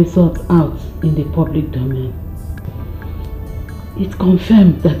and the result out in the public domain. It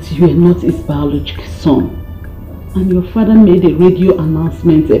confirmed that you were not his biological son, and your father made a radio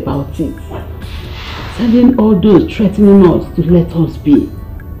announcement about it, telling all those threatening us to let us be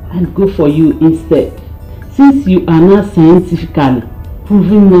and go for you instead, since you are now scientifically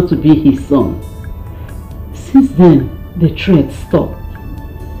proven not to be his son. Since then, the threat stopped.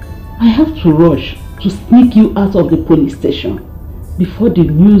 I have to rush to sneak you out of the police station before the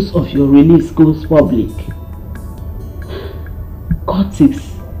news of your release goes public.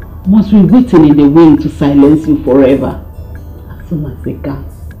 Cortex must be waiting in the wing to silence you forever, as soon as they can.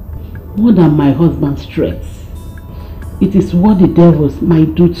 More than my husband's threats, it is what the devils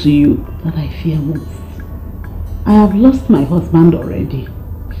might do to you that I fear most. I have lost my husband already.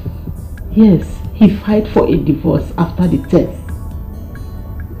 Yes, he filed for a divorce after the test.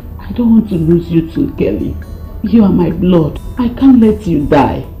 I don't want to lose you too, Kelly. You are my blood. I can't let you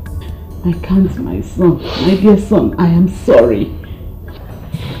die. I can't, my son. My dear son, I am sorry.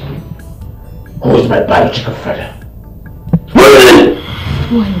 Who is my biological father?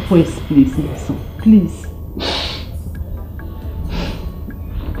 Lower your voice, please, my son. Please.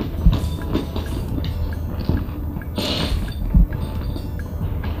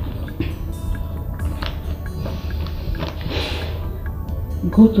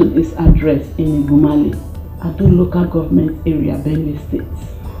 Go to this address in Igumale, Ado local government area, Benue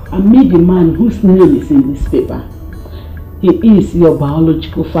State, and meet the man whose name is in this paper. He is your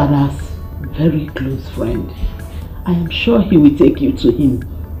biological father's very close friend. I am sure he will take you to him.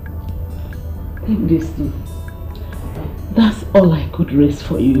 Take this too. That's all I could raise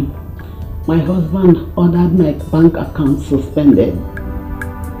for you. My husband ordered my bank account suspended.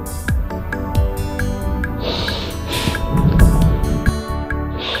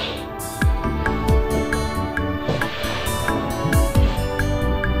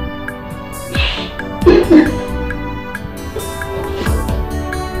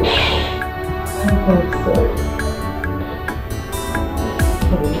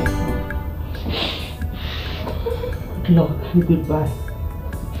 Goodbye.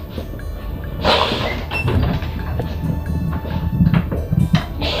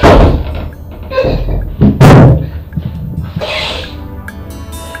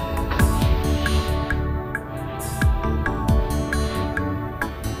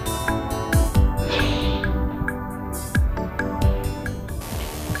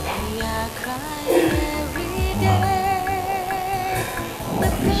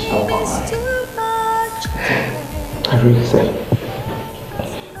 I really said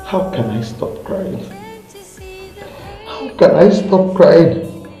How can I stop crying? How can I stop crying?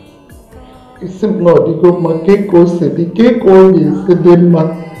 It's not the go makeko se the cake only se the ma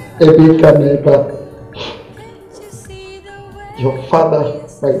ebeka neba. Your father,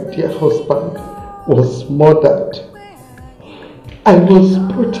 my dear husband, was murdered. I was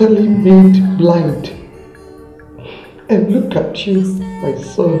brutally made blind. And look at you, my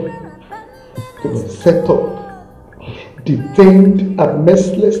son. You were set up, detained and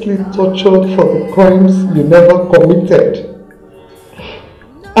mercilessly tortured for the crimes you never committed.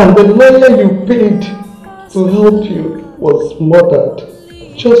 And the lawyer you paid to help you was murdered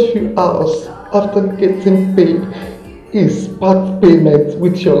just few hours after getting paid his part payment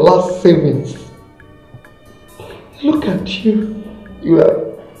with your last savings. Look at you. You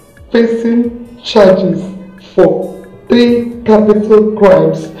are facing charges for 3 capital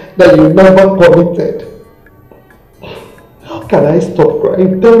crimes that you never committed. How can I stop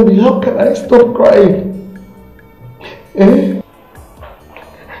crying? Tell me, how can I stop crying? Eh?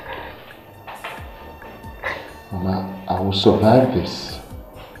 Mama, I will survive this.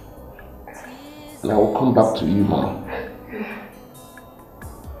 And I will come back to you, Mama.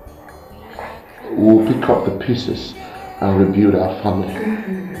 We will pick up the pieces and rebuild our family.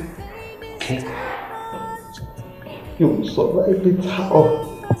 Okay? You will survive it how?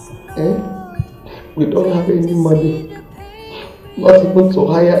 Eh? We don't have any money. Not even to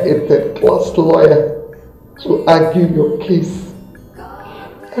hire a third-class lawyer to argue your case.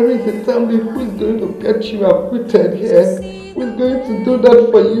 Arisa, tell me, who is going to get you acquitted here? Who is going to do that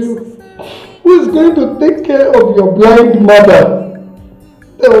for you? Who is going to take care of your blind mother?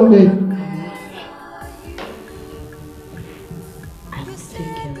 Tell me. I will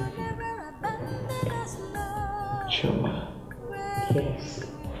take care of you. Choma. Yes.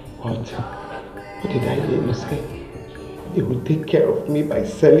 What? What did I hear you say? You will take care of me by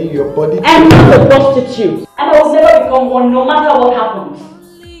selling your body to... I'm not a prostitute. And I will never become one no matter what happens.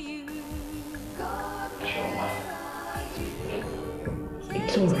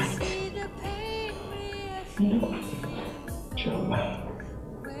 It's alright. No. Choma.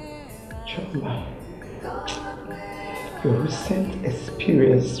 Your recent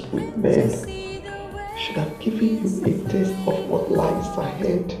experience with men should have given you a taste of what lies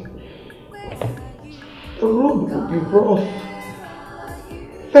ahead. The road will be rough.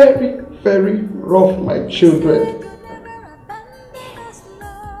 Very, very rough, my children.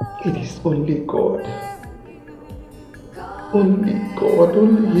 It is only God. Only God,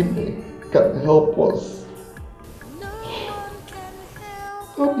 only Him can help us.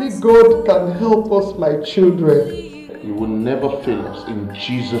 Only God can help us, my children. You will never fail us in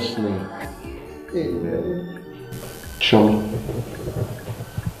Jesus' name. Amen. Choma,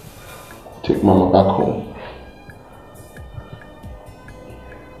 take Mama back home.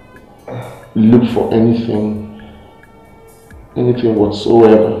 Look for anything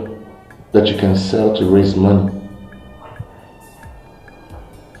whatsoever that you can sell to raise money.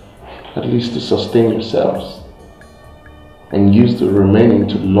 At least to sustain yourselves. And use the remaining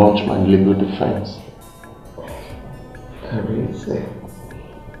to launch my legal defense.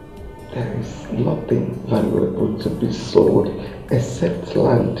 There is nothing valuable to be sold except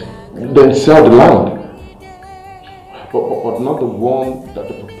land. Then sell the land. But not the one that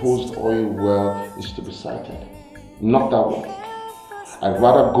the proposed oil well is to be sited. Not that one. I'd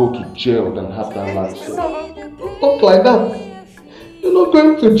rather go to jail than have that land sold. Talk like that. You're not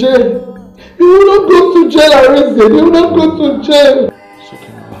going to jail. You will not go to jail, Arisa. You will not go to jail. It's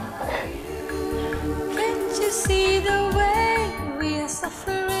okay, Mama. Can't you see the way we are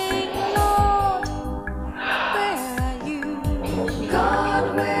suffering, Lord? Where are you?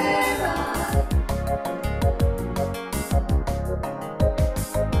 God, where are you?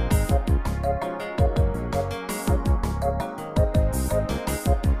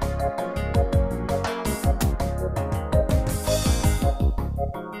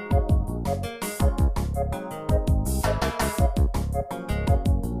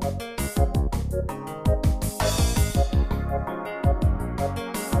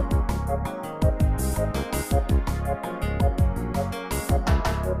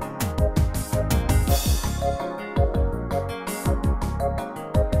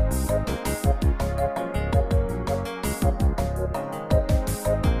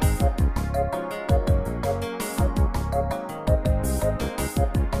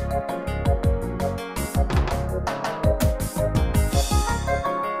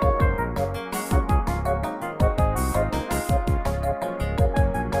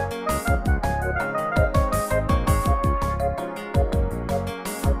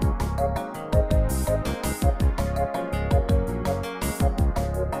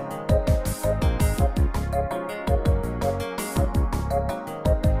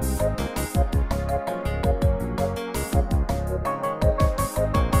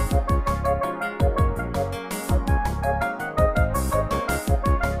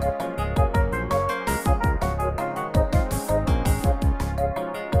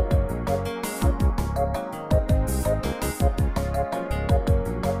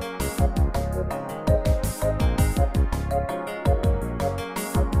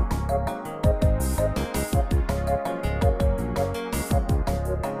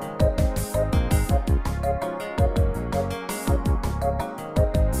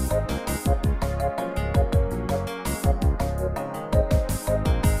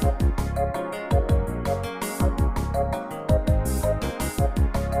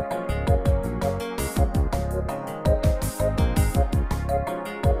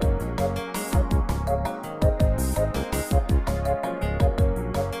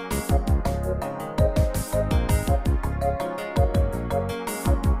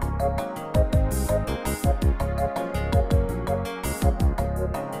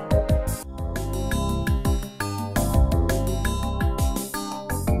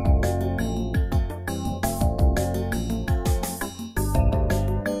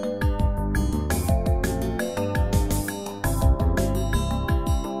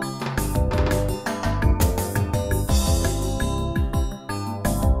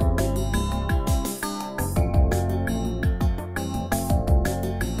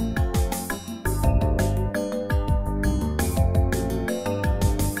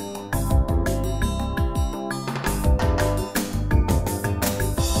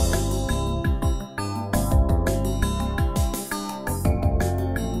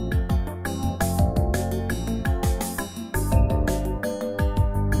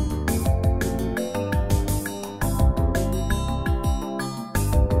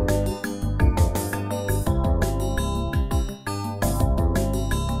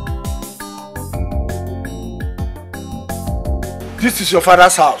 This is your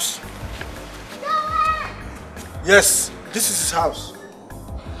father's house. Yes, this is his house.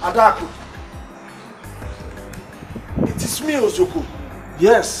 Adaku. It is me, Ozoko.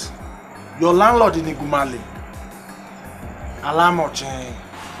 Yes, your landlord in Igumale. Alamoche.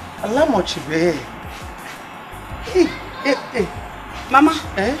 Alamoche, be. Hey. Mama,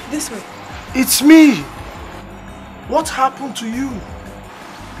 this way. It's me. What happened to you?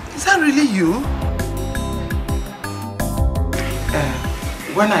 Is that really you?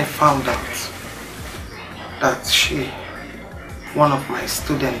 When I found out that she, one of my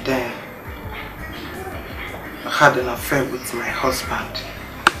students then, had an affair with my husband,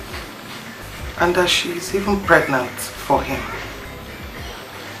 and that she is even pregnant for him,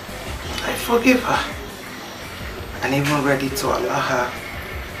 I forgive her and even ready to allow her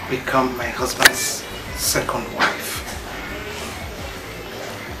become my husband's second wife.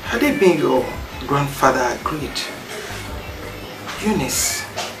 Had it been your grandfather agreed, Eunice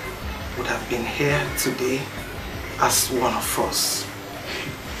would have been here today as one of us.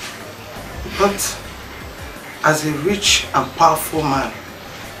 But as a rich and powerful man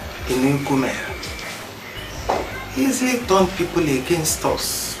in Ngume, he easily turned people against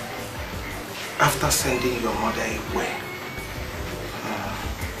us after sending your mother away.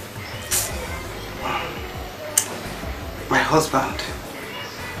 My husband,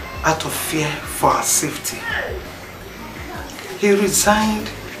 out of fear for our safety, he resigned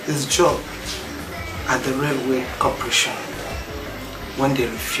his job at the Railway Corporation when they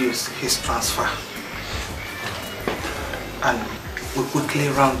refused his transfer. And we quickly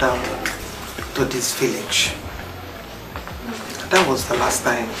ran down to this village. That was the last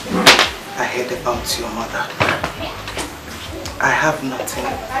time I heard about your mother. I have nothing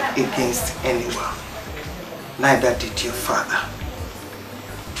against anyone, neither did your father.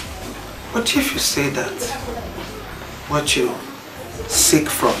 But if you say that what you seek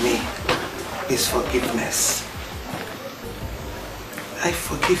from me is forgiveness, I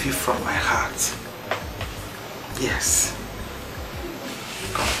forgive you from my heart. Yes.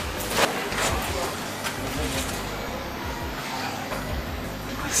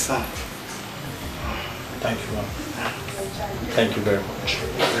 My son. Thank you, Mom. Thank you very much.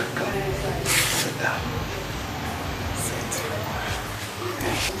 Welcome. Sit down. Sit.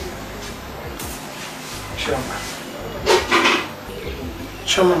 Choma.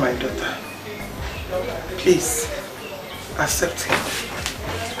 Choma, my daughter. Please, accept him.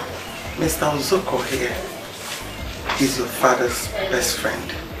 Mr. Ozoko here is your father's best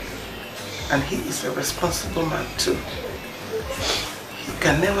friend. And he is a responsible man too. He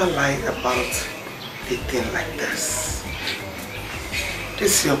can never lie about a thing like this.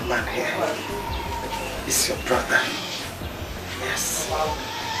 This young man here is your brother. Yes.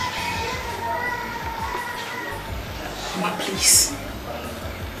 Mama, please.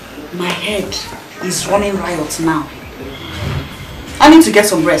 My head is running riot now. I need to get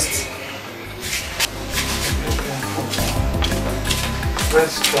some rest.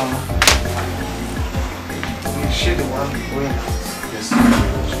 Rest, Choma. Is she the one going out? Yes.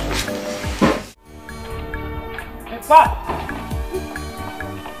 What?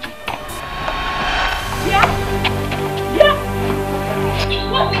 Yeah? Yeah?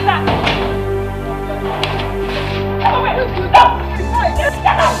 What is that? Stop! Get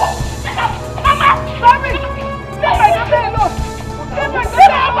out! Mama! Sorry! Leave my daughter alone! Leave my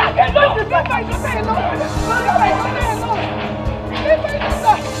daughter alone! Leave my daughter alone! Leave my daughter! Leave my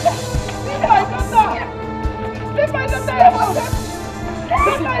daughter! Leave my daughter alone! Leave my daughter alone!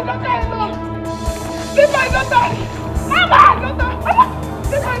 Leave my daughter alone! Leave my daughter!